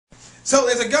So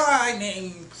there's a guy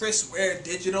named Chris Ware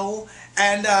Digital,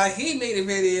 and he made a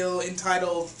video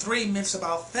entitled 3 Myths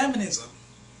About Feminism.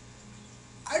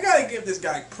 I gotta give this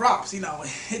guy props, you know,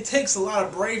 it takes a lot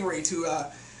of bravery to,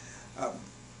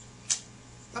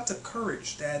 lots of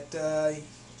courage that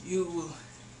you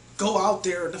go out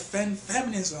there and defend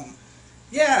feminism.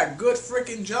 Yeah, good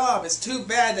freaking job. It's too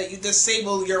bad that you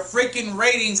disabled your freaking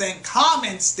ratings and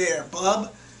comments there,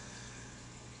 bub.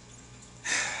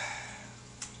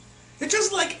 You're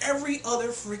just like every other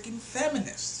freaking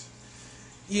feminist.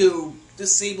 You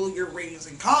disable your ratings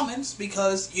and comments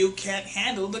because you can't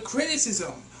handle the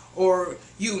criticism, or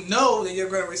you know that you're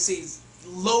going to receive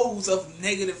loads of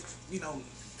negative, you know,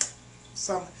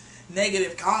 some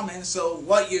negative comments. So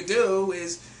what you do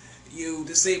is you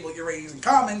disable your ratings and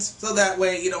comments so that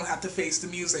way you don't have to face the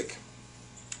music.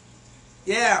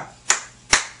 Yeah.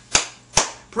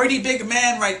 Pretty big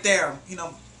man right there, you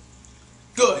know.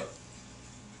 Good.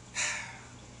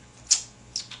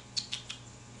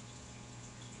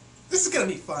 This is going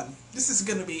to be fun. This is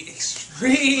going to be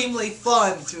extremely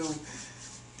fun to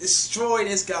destroy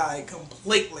this guy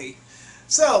completely.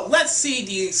 So, let's see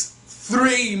these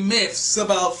 3 myths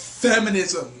about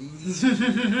feminism.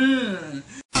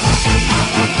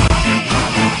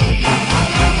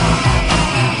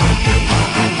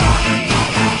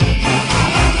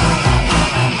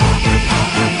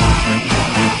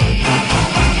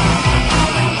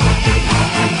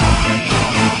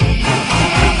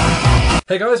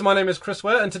 Hey guys, my name is Chris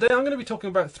Ware, and today I'm going to be talking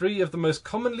about 3 of the most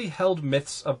commonly held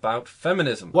myths about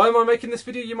feminism. Why am I making this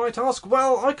video, you might ask?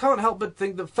 Well, I can't help but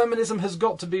think that feminism has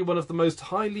got to be one of the most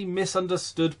highly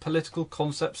misunderstood political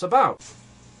concepts about.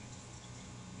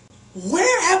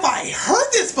 Where have I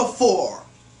heard this before?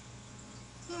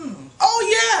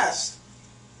 Oh yes!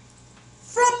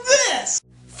 From this!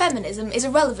 Feminism is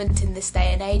irrelevant in this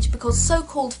day and age because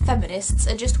so-called feminists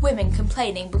are just women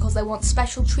complaining because they want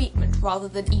special treatment rather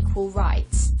than equal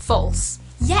rights. False.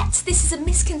 Yet, this is a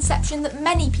misconception that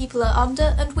many people are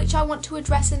under and which I want to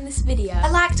address in this video. I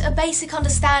lacked a basic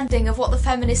understanding of what the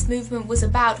feminist movement was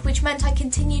about, which meant I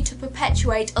continued to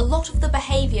perpetuate a lot of the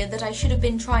behaviour that I should have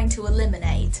been trying to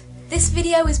eliminate. This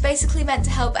video is basically meant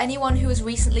to help anyone who has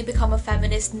recently become a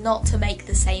feminist not to make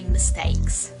the same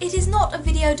mistakes. It is not a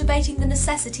video debating the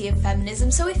necessity of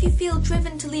feminism, so if you feel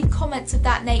driven to leave comments of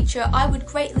that nature, I would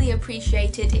greatly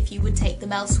appreciate it if you would take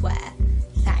them elsewhere.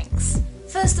 Thanks.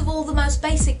 First of all, the most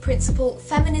basic principle,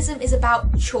 feminism is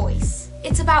about choice.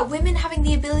 It's about women having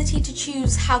the ability to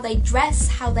choose how they dress,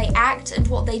 how they act, and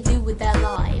what they do with their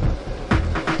lives.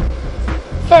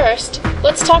 First,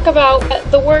 let's talk about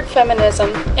the word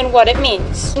feminism and what it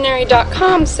means.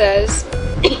 Dictionary.com says,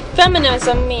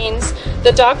 feminism means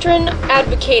the doctrine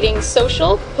advocating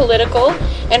social, political,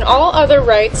 and all other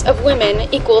rights of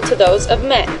women equal to those of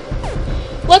men.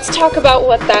 Let's talk about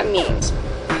what that means.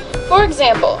 For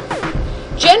example,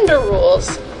 gender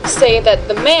rules say that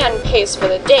the man pays for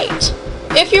the date.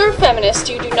 If you're a feminist,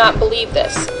 you do not believe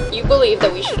this. You believe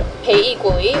that we should pay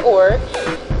equally, or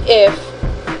if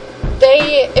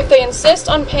they insist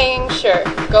on paying, sure,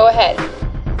 go ahead.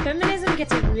 Feminism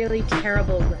gets a really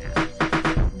terrible rap.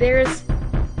 There's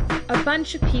a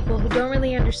bunch of people who don't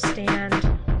really understand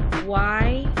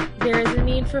why there is a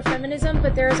need for feminism,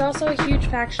 but there is also a huge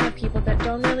faction of people that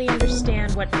don't really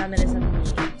understand what feminism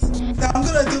means. Now I'm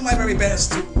going to do my very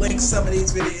best to link some of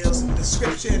these videos in the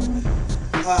description,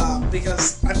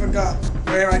 because I forgot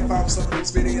where I found some of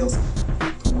those videos.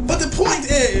 But the point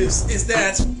is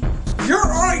that your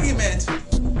argument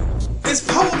is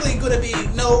probably going to be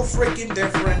no freaking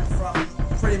different from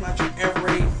pretty much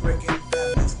every freaking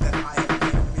feminist that I have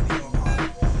made a video on.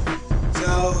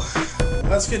 So,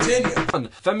 let's continue.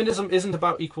 Feminism isn't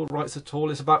about equal rights at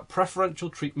all, it's about preferential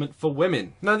treatment for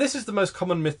women. Now this is the most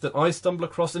common myth that I stumble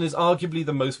across and is arguably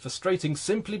the most frustrating,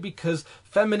 simply because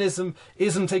feminism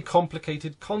isn't a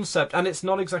complicated concept and it's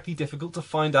not exactly difficult to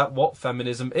find out what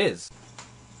feminism is.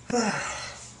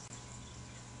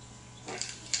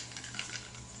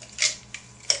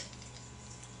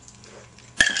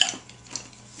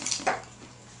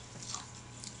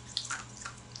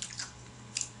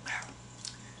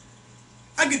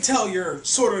 I can tell you're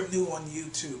sort of new on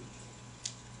YouTube.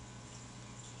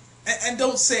 And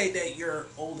don't say that you're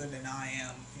older than I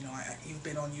am. You know, you've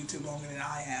been on YouTube longer than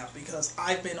I have, because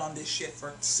I've been on this shit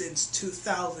since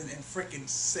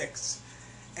 2006.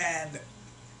 And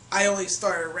I only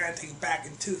started ranting back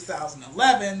in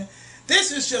 2011.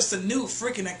 This is just a new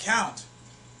freaking account.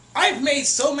 I've made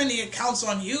so many accounts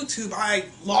on YouTube, I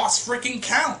lost freaking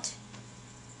count.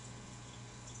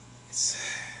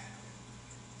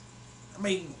 I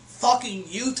mean, fucking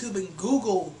YouTube and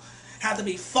Google have to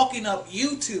be fucking up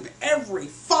YouTube every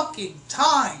fucking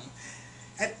time.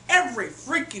 At every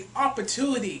freaking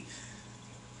opportunity.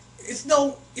 It's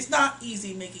not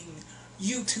easy making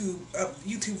YouTube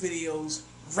videos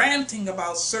ranting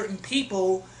about certain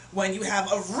people when you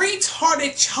have a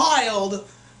retarded child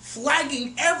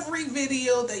flagging every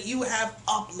video that you have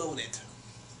uploaded.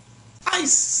 I've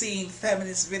seen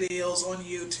feminist videos on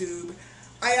YouTube.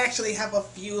 I actually have a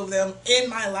few of them in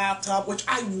my laptop, which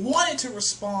I wanted to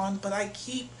respond, but I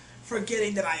keep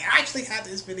forgetting that I actually had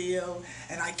this video,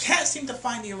 and I can't seem to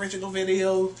find the original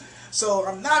video, so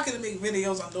I'm not going to make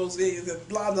videos on those videos and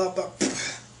blah blah blah.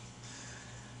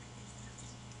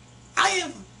 I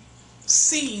have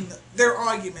seen their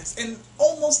arguments, and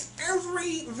almost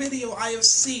every video I have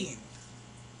seen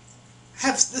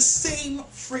has the same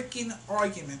freaking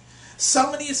argument.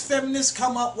 Some of these feminists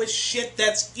come up with shit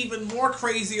that's even more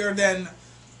crazier than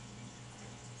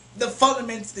the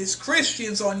fundamentalist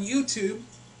Christians on YouTube.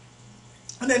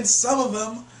 And then some of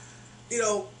them,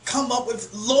 come up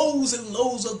with loads and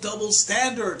loads of double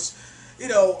standards.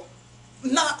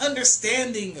 Not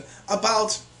understanding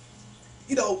about,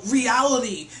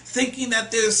 reality, thinking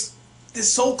that this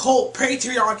so-called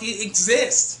patriarchy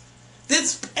exists.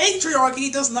 This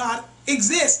patriarchy does not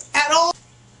exist at all.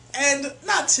 And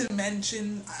not to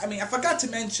mention, I forgot to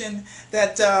mention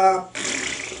that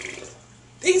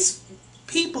these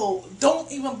people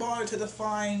don't even bother to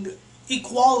define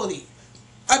equality.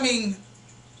 I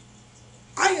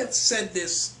have said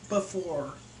this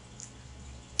before.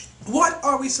 What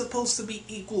are we supposed to be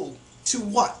equal to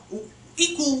what?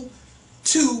 Equal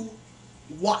to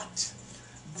what?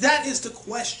 That is the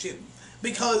question.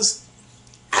 Because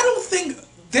I don't think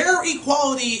their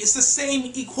equality is the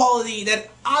same equality that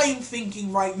I'm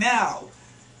thinking right now.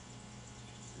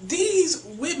 These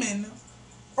women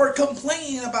are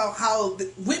complaining about how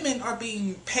women are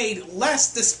being paid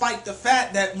less, despite the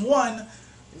fact that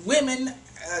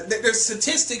there's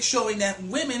statistics showing that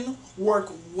women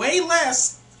work way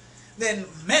less than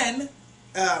men.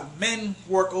 Men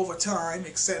work overtime,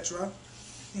 etc.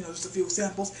 Just a few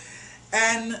examples.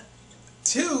 And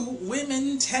 2,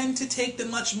 women tend to take the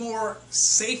much more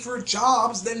safer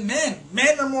jobs than men.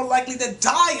 Men are more likely to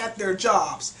die at their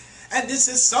jobs. And this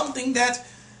is something that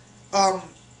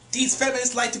these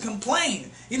feminists like to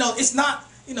complain. It's not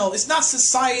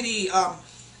society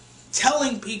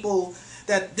telling people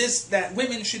that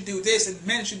women should do this and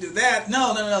men should do that.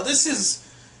 No. This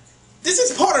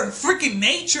is part of freaking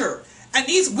nature, and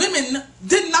these women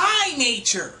deny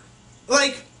nature,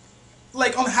 like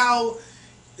on how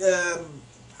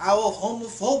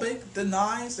homophobic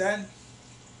denies that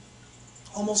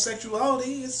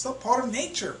homosexuality is a part of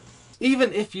nature.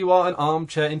 Even if you are an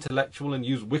armchair intellectual and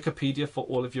use Wikipedia for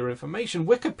all of your information,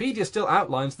 Wikipedia still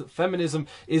outlines that feminism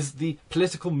is the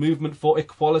political movement for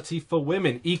equality for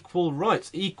women, equal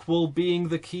rights, equal being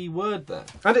the key word there.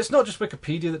 And it's not just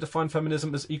Wikipedia that define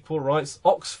feminism as equal rights.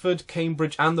 Oxford,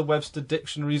 Cambridge and the Webster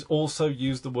dictionaries also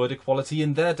use the word equality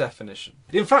in their definition.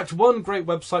 In fact, one great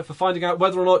website for finding out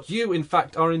whether or not you in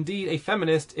fact are indeed a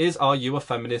feminist is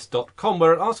areyouafeminist.com,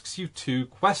 where it asks you 2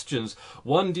 questions.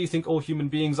 1, do you think all human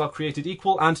beings are created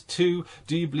equal? And 2,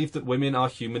 do you believe that women are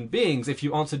human beings? If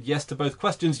you answered yes to both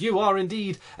questions, you are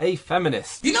indeed a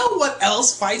feminist. You know what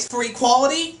else fights for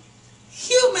equality?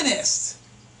 Humanists.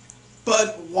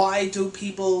 But why do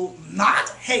people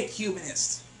not hate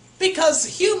humanists? Because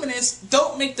humanists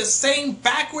don't make the same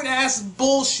backward ass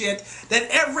bullshit that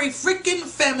every freaking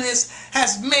feminist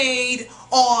has made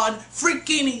on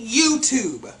freaking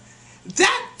YouTube.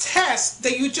 That test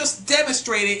that you just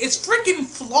demonstrated is freaking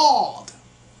flawed.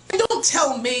 Don't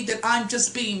tell me that I'm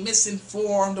just being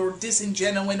misinformed or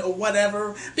disingenuous or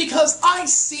whatever, because I've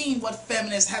seen what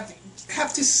feminists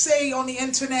have to say on the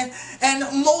internet, and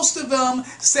most of them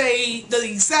say the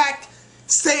exact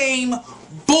same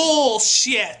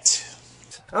bullshit.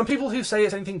 And people who say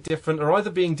it's anything different are either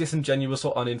being disingenuous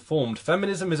or uninformed.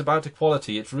 Feminism is about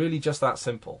equality. It's really just that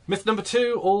simple. Myth number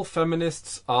 2, all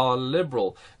feminists are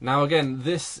liberal. Now again,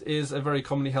 this is a very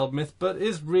commonly held myth, but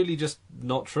is really just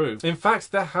not true. In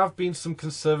fact, there have been some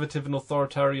conservative and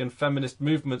authoritarian feminist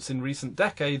movements in recent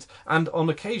decades, and on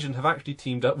occasion have actually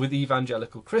teamed up with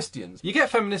evangelical Christians. You get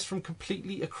feminists from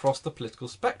completely across the political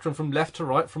spectrum, from left to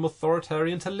right, from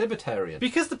authoritarian to libertarian.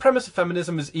 Because the premise of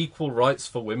feminism is equal rights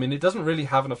for women, it doesn't really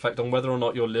have an effect on whether or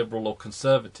not you're liberal or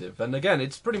conservative. And again,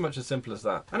 it's pretty much as simple as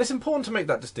that. And it's important to make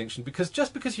that distinction, because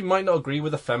just because you might not agree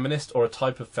with a feminist or a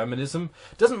type of feminism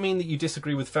doesn't mean that you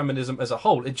disagree with feminism as a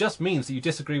whole. It just means that you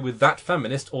disagree with that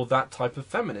feminist or that type of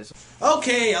feminism.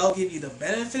 Okay, I'll give you the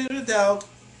benefit of the doubt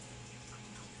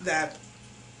that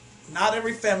not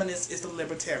every feminist is the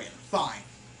libertarian. Fine.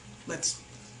 Let's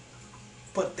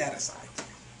put that aside.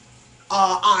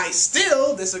 I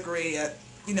still disagree,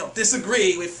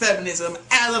 disagree with feminism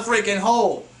as a freaking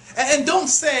whole. And don't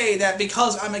say that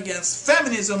because I'm against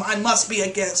feminism, I must be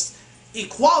against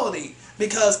equality.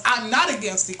 Because I'm not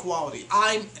against equality.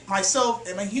 I myself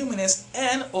am a humanist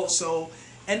and also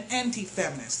an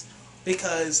anti-feminist.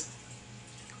 Because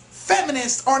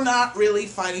feminists are not really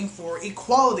fighting for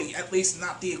equality. At least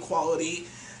not the equality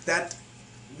that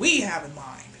we have in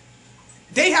mind.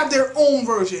 They have their own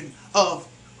version of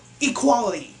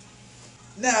equality.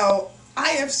 Now, I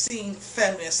have seen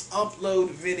feminists upload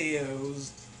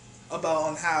videos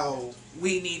about how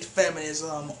we need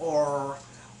feminism, or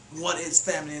what is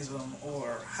feminism,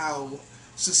 or how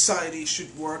society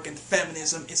should work, and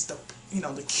feminism is the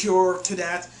cure to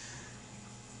that.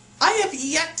 I have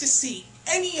yet to see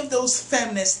any of those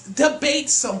feminists debate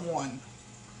someone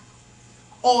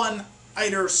on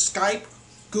either Skype,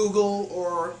 Google,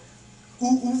 or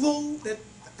Uvo. That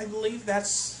I believe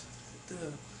that's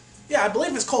I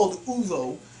believe it's called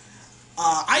Uvo.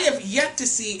 I have yet to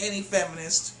see any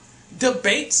feminist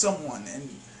debate someone, and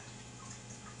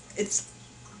it's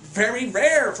very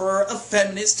rare for a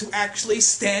feminist to actually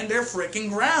stand their freaking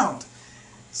ground.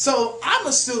 So I'm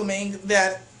assuming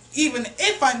that even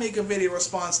if I make a video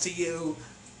response to you,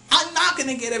 I'm not going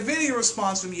to get a video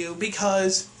response from you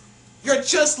because you're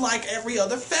just like every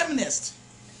other feminist.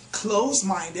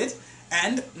 Closed-minded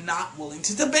and not willing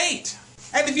to debate.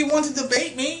 And if you want to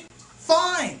debate me,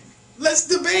 fine. Let's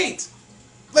debate.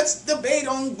 Let's debate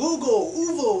on Google,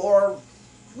 Uvo, or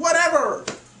whatever.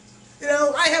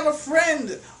 I have a friend.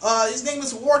 His name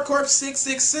is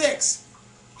WarCorp666.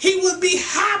 He would be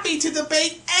happy to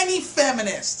debate any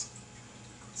feminist.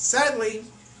 Sadly,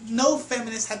 no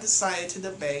feminist had decided to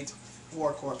debate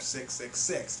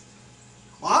WarCorp666.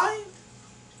 Why?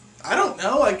 I don't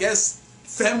know. I guess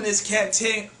feminists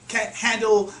can't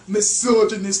handle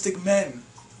misogynistic men.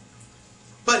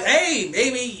 But hey,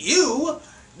 maybe you,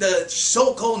 the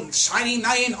so-called shining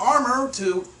knight in armor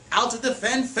out to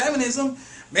defend feminism,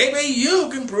 maybe you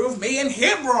can prove me and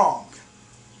him wrong.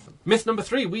 Myth number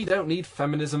 3, we don't need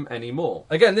feminism anymore.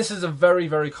 Again, this is a very,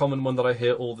 very common one that I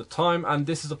hear all the time, and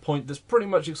this is a point that's pretty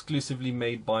much exclusively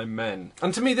made by men.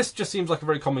 And to me, this just seems like a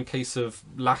very common case of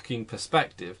lacking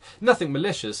perspective. Nothing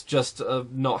malicious, just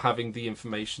not having the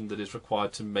information that is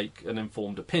required to make an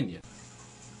informed opinion.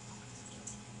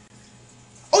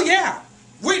 Oh yeah,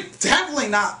 we're definitely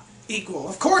not equal.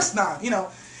 Of course not.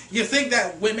 You think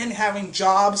that women having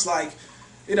jobs like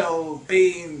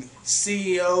being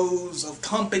CEOs of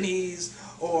companies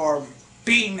or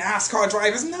being NASCAR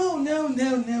drivers. No. No,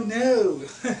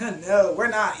 we're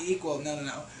not equal.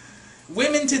 No.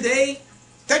 Women today,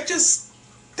 they're just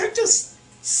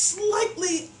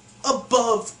slightly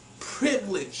above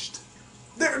privileged.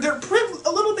 They're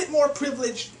a little bit more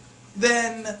privileged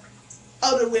than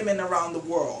other women around the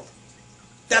world.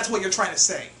 That's what you're trying to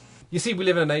say. You see, we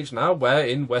live in an age now where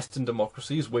in Western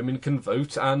democracies women can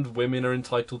vote and women are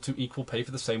entitled to equal pay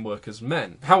for the same work as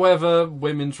men. However,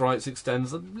 women's rights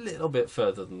extends a little bit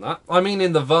further than that. I mean,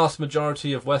 in the vast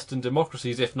majority of Western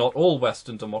democracies, if not all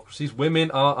Western democracies,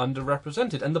 women are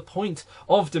underrepresented. And the point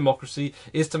of democracy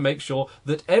is to make sure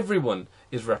that everyone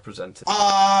is represented.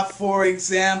 For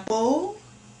example?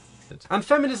 And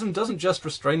feminism doesn't just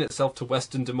restrain itself to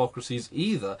Western democracies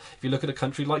either. If you look at a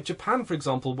country like Japan, for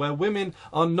example, where women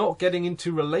are not getting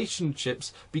into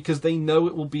relationships because they know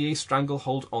it will be a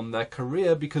stranglehold on their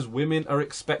career, because women are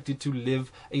expected to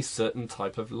live a certain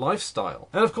type of lifestyle.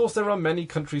 And of course, there are many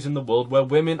countries in the world where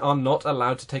women are not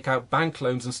allowed to take out bank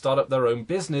loans and start up their own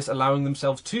business, allowing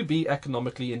themselves to be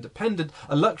economically independent,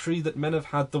 a luxury that men have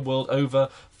had the world over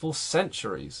for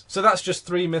centuries. So that's just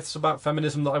 3 myths about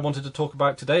feminism that I wanted to talk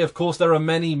about today. Of course, there are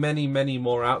many, many, many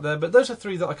more out there, but those are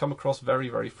 3 that I come across very,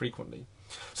 very frequently.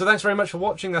 So thanks very much for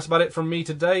watching. That's about it from me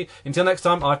today. Until next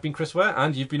time, I've been Chris Ware,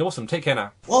 and you've been awesome. Take care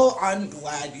now. Well, I'm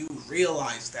glad you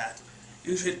realized that.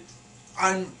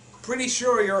 I'm pretty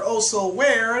sure you're also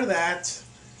aware that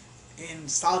in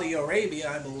Saudi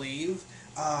Arabia, I believe,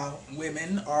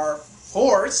 women are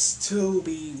forced to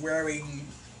be wearing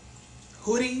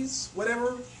hoodies,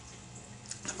 whatever.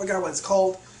 I forgot what it's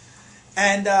called.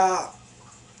 And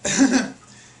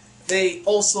they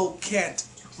also can't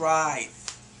drive.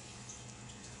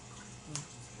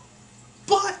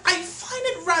 But I find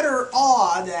it rather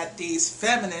odd that these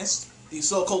feminists, these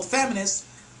so-called feminists,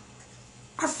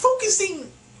 are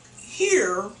focusing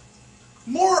here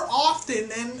more often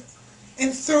than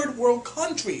in third world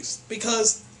countries,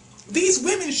 because these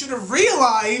women should have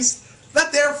realized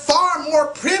that they're far more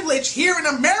privileged here in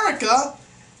America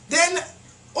than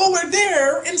over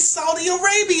there in Saudi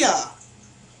Arabia.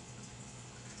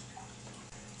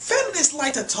 feminists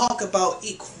like to talk about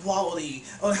equality,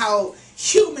 on how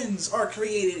humans are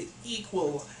created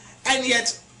equal, and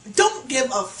yet don't give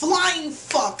a flying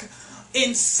fuck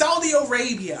in Saudi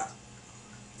Arabia.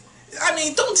 I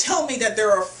mean, don't tell me that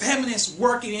there are feminists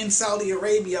working in Saudi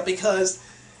Arabia, because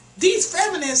these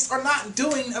feminists are not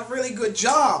doing a really good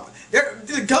job.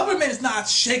 The government is not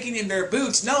shaking in their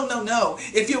boots. No, no, no.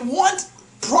 If you want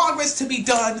progress to be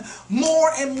done,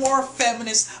 more and more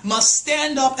feminists must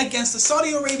stand up against the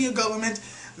Saudi Arabia government.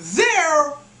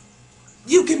 There,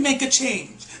 you can make a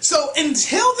change. So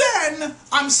until then,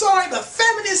 I'm sorry, but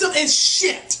feminism is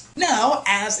shit. Now,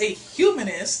 as a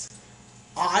humanist,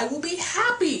 I will be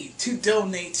happy to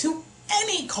donate to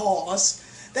any cause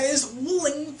that is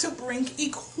willing to bring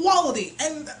equality,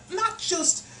 and not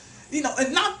just,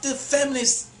 and not the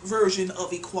feminist version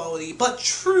of equality, but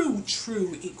true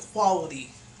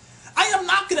equality. I am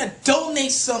not gonna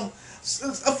donate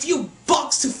a few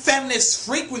bucks to Feminist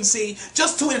Frequency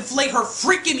just to inflate her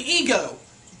freaking ego.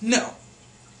 No.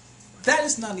 That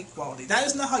is not equality. That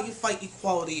is not how you fight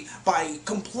equality, by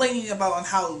complaining about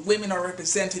how women are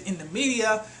represented in the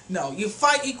media. No, you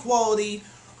fight equality.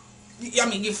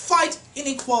 You fight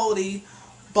inequality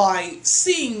by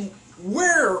seeing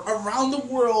where around the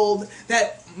world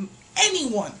that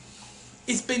anyone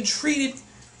is being treated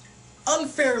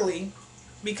unfairly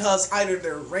because either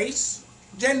their race,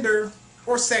 gender,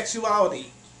 or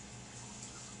sexuality.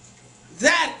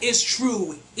 That is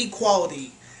true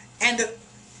equality. And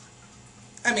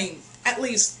at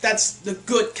least that's the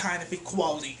good kind of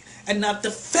equality, and not the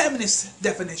feminist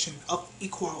definition of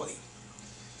equality.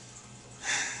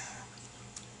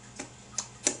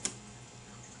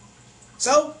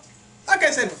 So, like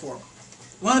I said before,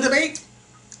 want to debate?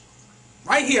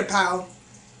 Right here, pal.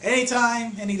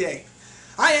 Anytime, any day.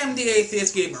 I am the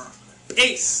Atheist Gamer.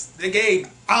 Ace, the game,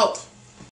 out.